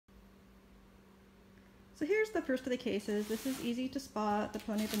So here's the first of the cases. This is easy to spot. The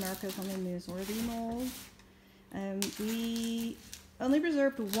Pony of America is on the newsworthy mold. We only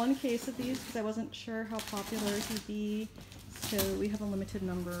reserved one case of these because I wasn't sure how popular he'd be. So we have a limited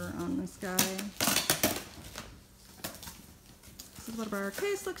number on this guy. This is what a Breyer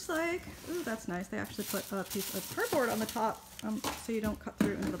case looks like. Ooh, that's nice. They actually put a piece of cardboard on the top so you don't cut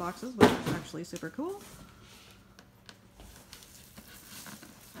through into the boxes, which is actually super cool.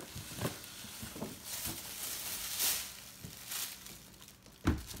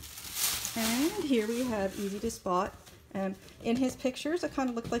 And here we have easy to spot. In his pictures, it kind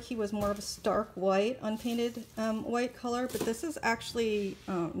of looked like he was more of a stark white, unpainted white color, but this is actually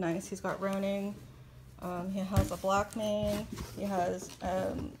nice. He's got roning. He has a black mane. He has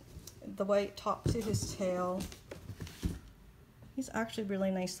the white top to his tail. He's actually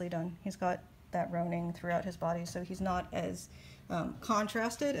really nicely done. He's got that roning throughout his body, so he's not as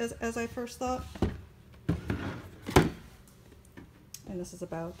contrasted as I first thought. And this is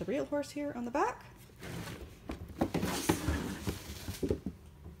about the real horse here on the back.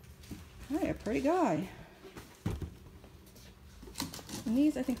 Hey, a pretty guy. And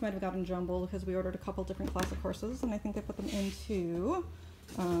these I think might have gotten jumbled because we ordered a couple different classic horses, and I think they put them into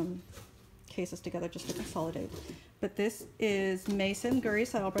cases together just to consolidate. But this is Mason Gurry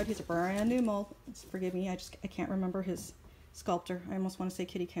Saddlebred. He's a brand new mold. Forgive me, I can't remember his sculptor. I almost want to say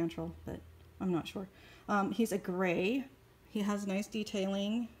Kitty Cantrell, but I'm not sure. He's a gray. He has nice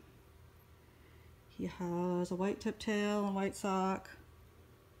detailing. He has a white tip tail and white sock.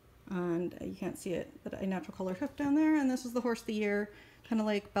 And you can't see it, but a natural color hoof down there. And this is the horse of the year, kind of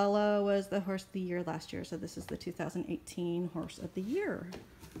like Bella was the horse of the year last year. So this is the 2018 horse of the year.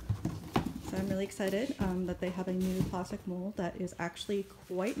 So I'm really excited that they have a new classic mold that is actually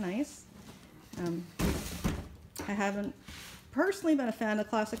quite nice. I haven't personally been a fan of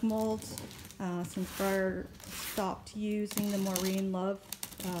classic molds since Breyer stopped using the Maureen Love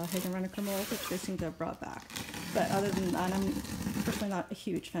Hagen Renneker mold, which they seem to have brought back. But other than that, I'm personally not a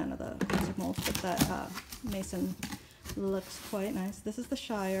huge fan of the classic molds, but that Mason looks quite nice. This is the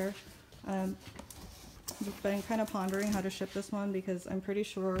Shire. We've been kind of pondering how to ship this one because I'm pretty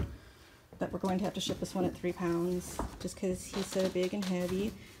sure that we're going to have to ship this one at 3 pounds just because he's so big and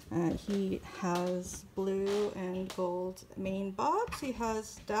heavy. He has blue and gold mane bobs. He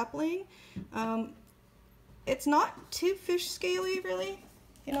has dappling. It's not too fish scaly, really.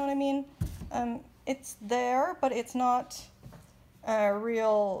 You know what I mean? It's there, but it's not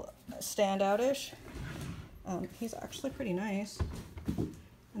real standout-ish. He's actually pretty nice.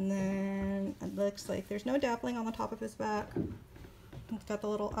 And then it looks like there's no dappling on the top of his back. He's got the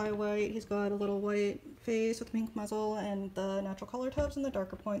little eye white. He's got a little white face with pink muzzle and the natural color tubs and the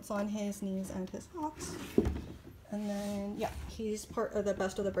darker points on his knees and his hocks. And then, yeah, he's part of the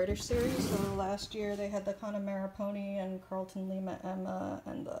Best of the British series. So last year they had the Connemara Pony and Carlton Lima Emma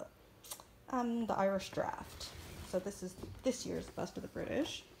and the Irish Draft. So this is this year's Best of the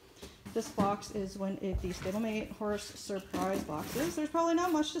British. This box is one of the Stablemate Horse surprise boxes. There's probably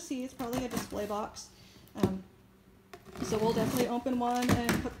not much to see. It's probably a display box. So we'll definitely open one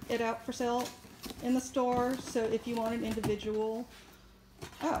and put it out for sale in the store. So if you want an individual,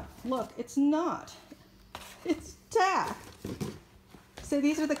 oh, look, it's not. It's tack. So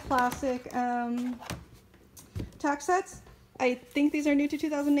these are the classic tack sets. I think these are new to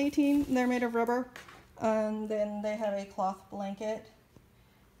 2018. They're made of rubber. Then they have a cloth blanket.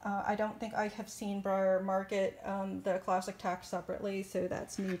 I don't think I have seen Breyer market the classic tack separately, so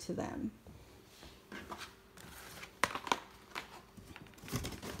that's new to them.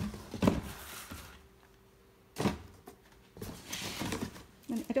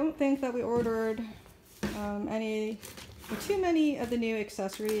 And I don't think that we ordered any or too many of the new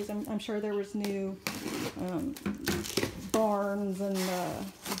accessories. I'm sure there was new barns and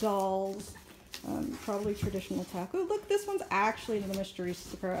dolls, probably traditional tack. Oh, look, this one's actually the mystery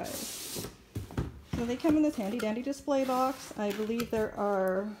surprise. So they come in this handy dandy display box. I believe there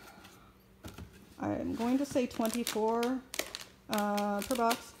are, I'm going to say 24 per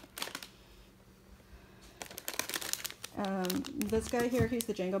box. This guy here, he's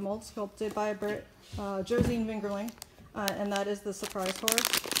the Django mold sculpted by Josine Vingerling, and that is the surprise horse.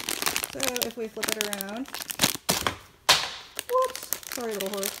 So if we flip it around, whoops, sorry little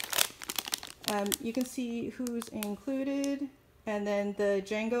horse, you can see who's included, and then the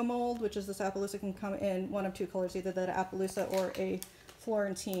Django mold, which is this Appaloosa, can come in one of two colors, either the Appaloosa or a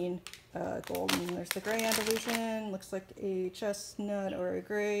Florentine gold. And there's the gray Andalusian, looks like a chestnut or a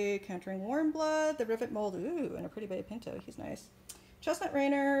gray cantering warm blood. The Rivet mold, ooh, and a pretty bay Pinto, he's nice. Chestnut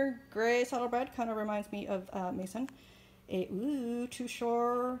Rainer, gray saddlebred, kind of reminds me of Mason. to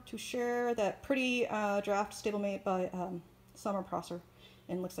share that pretty draft stablemate by Summer Prosser,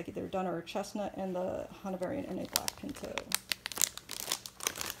 and looks like either Dunner or Chestnut, and the Hanoverian and a Black Pinto.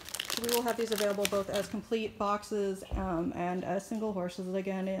 So we will have these available both as complete boxes and as single horses.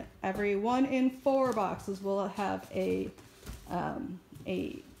 Again, every 1 in 4 boxes will have a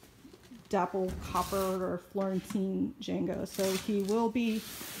dapple copper or Florentine Django. So he will be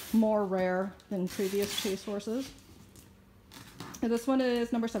more rare than previous chase horses. And this one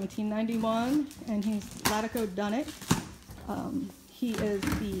is number 1791, and he's Latico Dunnet. He is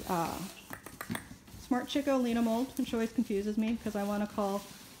the Smart Chico Lena mold, which always confuses me because I want to call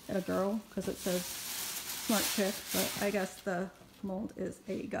it a girl because it says Smart Chick, but I guess the mold is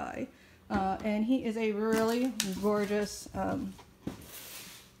a guy. And he is a really gorgeous, I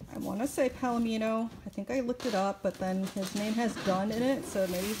want to say Palomino. I think I looked it up, but then his name has Dunn in it, so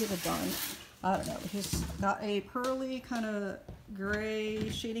maybe he's a Dunn. I don't know. He's got a pearly kind of gray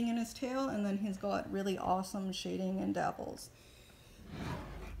shading in his tail, and then he's got really awesome shading and dapples.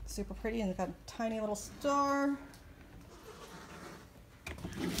 Super pretty, and it's got a tiny little star.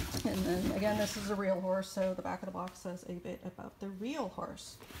 And then again, this is a real horse, so the back of the box says a bit about the real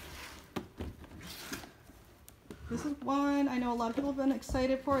horse. This is one I know a lot of people have been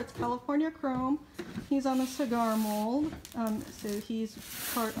excited for. It's California Chrome. He's on the cigar mold, so he's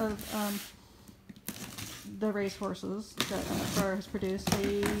part of the race horses that Breyer has produced.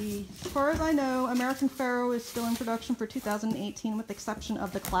 As far as I know, American Pharoah is still in production for 2018, with the exception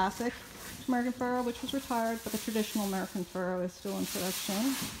of the classic American Pharoah, which was retired, but the traditional American Pharoah is still in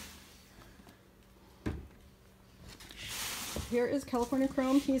production. Here is California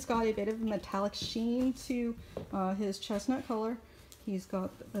Chrome. He's got a bit of metallic sheen to his chestnut color. He's got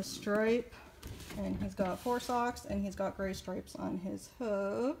a stripe, and he's got 4 socks, and he's got gray stripes on his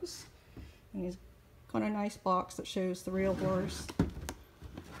hooves. And he's got a nice box that shows the real horse.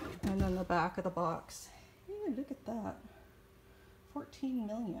 And then the back of the box. Hey, look at that. 14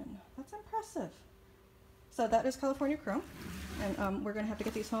 million. That's impressive. So that is California Chrome. And we're going to have to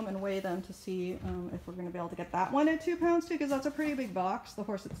get these home and weigh them to see if we're going to be able to get that one at 2 pounds too, because that's a pretty big box. The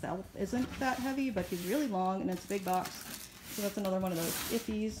horse itself isn't that heavy, but he's really long and it's a big box. So that's another one of those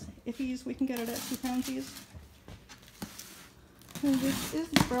iffies we can get it at 2 poundsies. And this is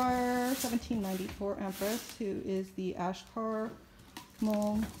Breyer 1794 Empress, who is the Ashtar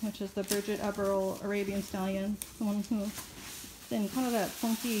mold, which is the Bridget Eberl Arabian Stallion. The one who's in kind of that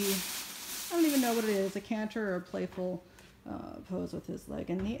funky, I don't even know what it is, a canter or a playful pose with his leg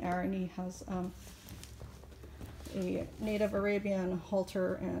in the air, and he has a native Arabian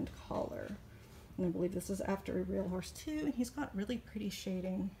halter and collar. And I believe this is after a real horse too, and he's got really pretty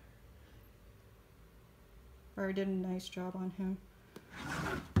shading. Breyer did a nice job on him.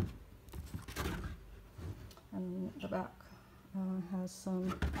 And the back has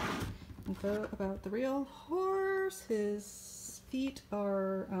some info about the real horse. His feet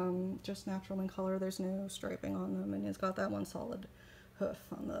are just natural in color. There's no striping on them, and he's got that one solid hoof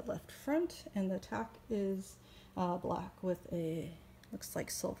on the left front, and the tack is black with a, looks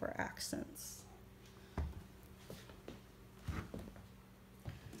like silver accents.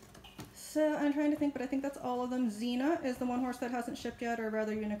 So I'm trying to think, but I think that's all of them. Xena is the one horse that hasn't shipped yet, or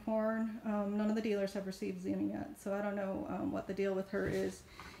rather Unicorn. None of the dealers have received Xena yet, so I don't know what the deal with her is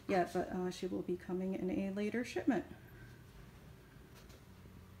yet, but she will be coming in a later shipment.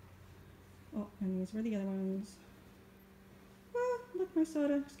 Oh, and these were the other ones. Ah, look, my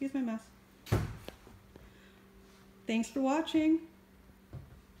soda. Excuse my mess. Thanks for watching.